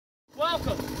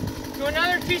welcome to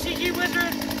another TCG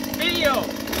Wizard video.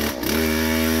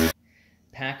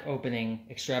 Pack opening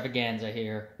extravaganza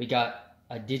here. We got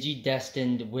a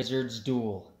Digi-destined Wizards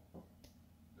duel.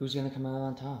 Who's gonna come out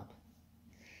on top?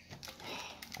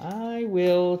 I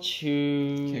will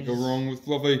choose... Can't go wrong with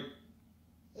Fluffy.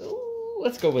 Ooh,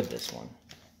 let's go with this one.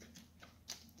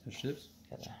 Touch tips?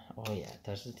 Oh yeah,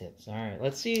 touch the tips. Alright,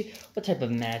 let's see what type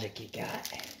of magic you got.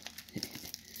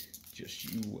 Just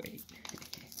you wait.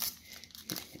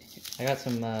 I got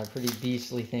some pretty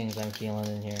beastly things I'm feeling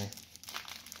in here.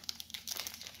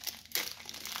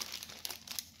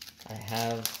 I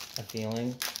have a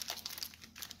feeling.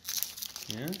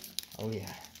 Yeah? Oh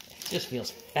yeah. It just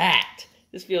feels fat.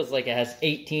 This feels like it has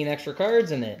 18 extra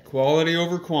cards in it. Quality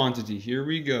over quantity. Here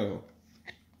we go.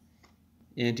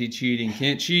 Anti-cheating.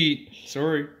 Can't cheat.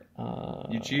 Sorry.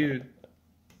 You cheated.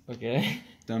 Okay.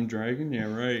 Dumb dragon?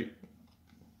 Yeah, right.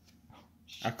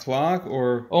 A clock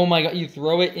or... Oh my god, you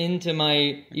throw it into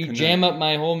my... You jam up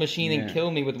my whole machine and kill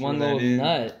me with one little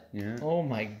nut. Yeah. Oh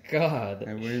my god.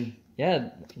 I win.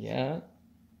 Yeah.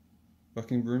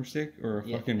 Fucking broomstick? Or a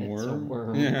fucking worm? It's a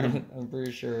worm. Yeah. I'm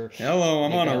pretty sure. Hello,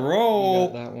 I'm on a roll.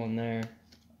 You got that one there.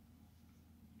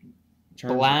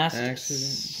 Charge Blast accident.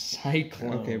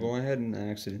 Cyclone. Okay, well I had an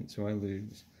accident, so I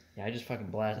lose. Yeah, I just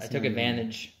fucking blast. That's I took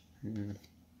advantage. Yeah.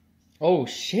 Oh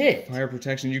shit! Fire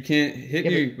protection. You can't hit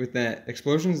me with that.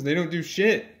 Explosions, they don't do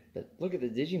shit. But look at the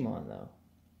Digimon though.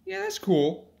 Yeah, that's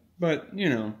cool. But, you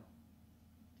know,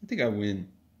 I think I win.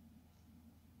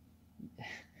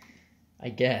 I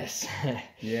guess.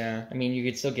 Yeah. I mean, you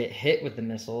could still get hit with the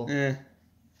missile. Eh.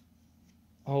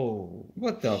 Oh.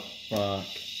 What the fuck?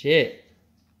 Shit.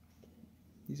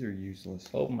 These are useless.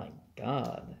 Oh my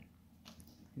god.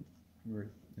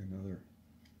 Another.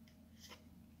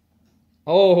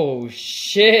 Oh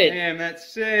shit. Damn,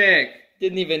 that's sick.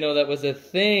 Didn't even know that was a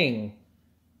thing.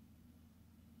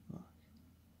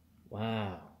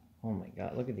 Wow. Oh my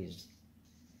god, look at these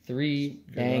 3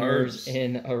 bangers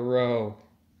in a row.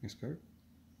 Next card.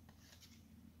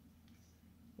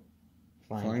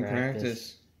 Flying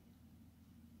practice.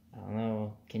 I don't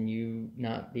know. Can you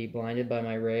not be blinded by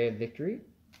my ray of victory?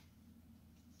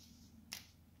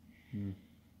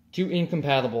 Too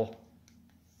incompatible.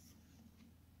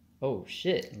 Oh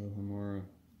shit.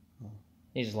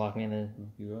 He just locked me in the...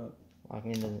 Lock you up. Locked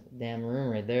me in the damn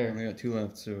room right there. I only got 2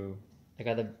 left, so... I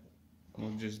got the... We'll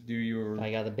just do your...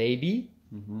 I got the baby.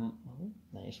 Mm-hmm. Oh,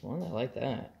 nice one. I like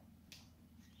that.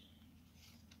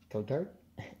 Code card?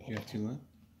 You have 2 left?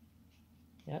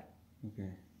 Yep. Okay.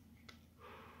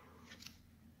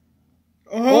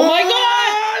 Oh my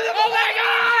god! Oh my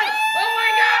god! Oh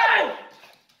my god!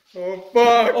 Oh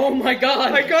fuck! Oh my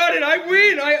god! I got it! I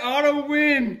win! I auto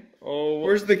win! Oh,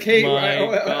 where's the cake? My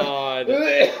god!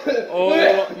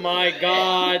 Oh my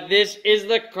god! This is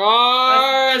the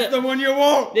card. That's the one you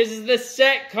want. This is the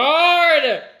set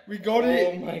card. We got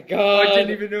it. Oh my god! I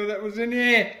didn't even know that was in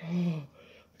here.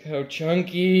 Look how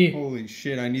chunky! Holy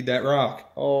shit! I need that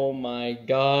rock. Oh my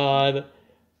god!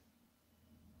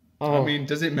 Oh, I mean,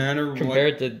 does it matter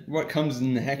compared to what comes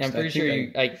next? I'm pretty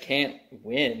sure I can't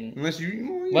win. Unless you...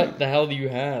 Well, yeah. What the hell do you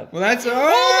have? Well, that's... Oh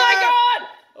my god!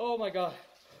 Oh my god.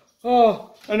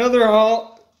 Oh, another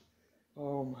halt.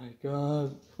 Oh my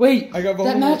god. Wait, I got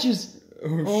that matches.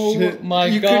 Oh shit.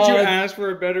 My god. Could you ask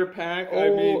for a better pack? Oh I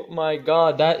mean, my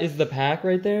god, that is the pack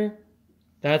right there?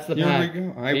 That's the pack. Here we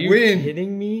go. Are you win.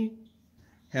 kidding me?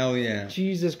 Hell yeah.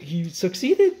 Jesus, he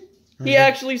succeeded? He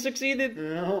actually succeeded?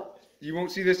 No. You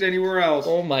won't see this anywhere else.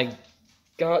 Oh my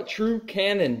god, true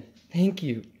canon. Thank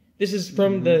you. This is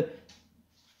from the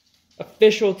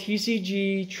official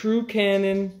TCG True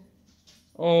Canon.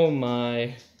 Oh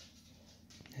my.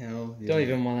 Hell yeah. Don't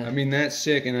even want to. I mean, that's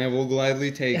sick, and I will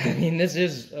gladly take it. I mean, this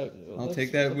is... I'll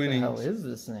take that winning. What the hell is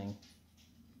this thing?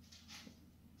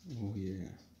 Oh yeah.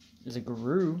 It's a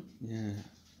guru. Yeah.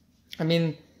 I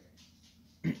mean,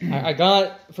 I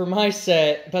got for my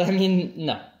set, but I mean,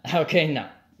 no. Okay, no.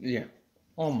 Yeah.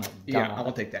 Oh my god. Yeah,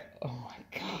 I'll take that. Oh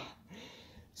my god.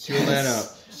 Seal that up.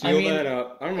 Seal that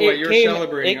up. I don't know why you're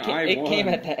celebrating. I won. It came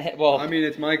at the... Well... I mean,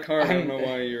 it's my card. I don't know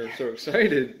why you're so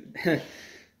excited.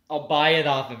 I'll buy it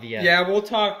off of you. Yeah, we'll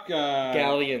talk...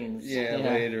 Galleons. Yeah,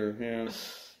 later. Yeah.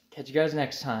 Catch you guys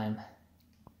next time.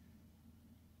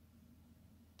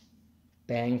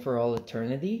 Bang for all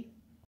eternity?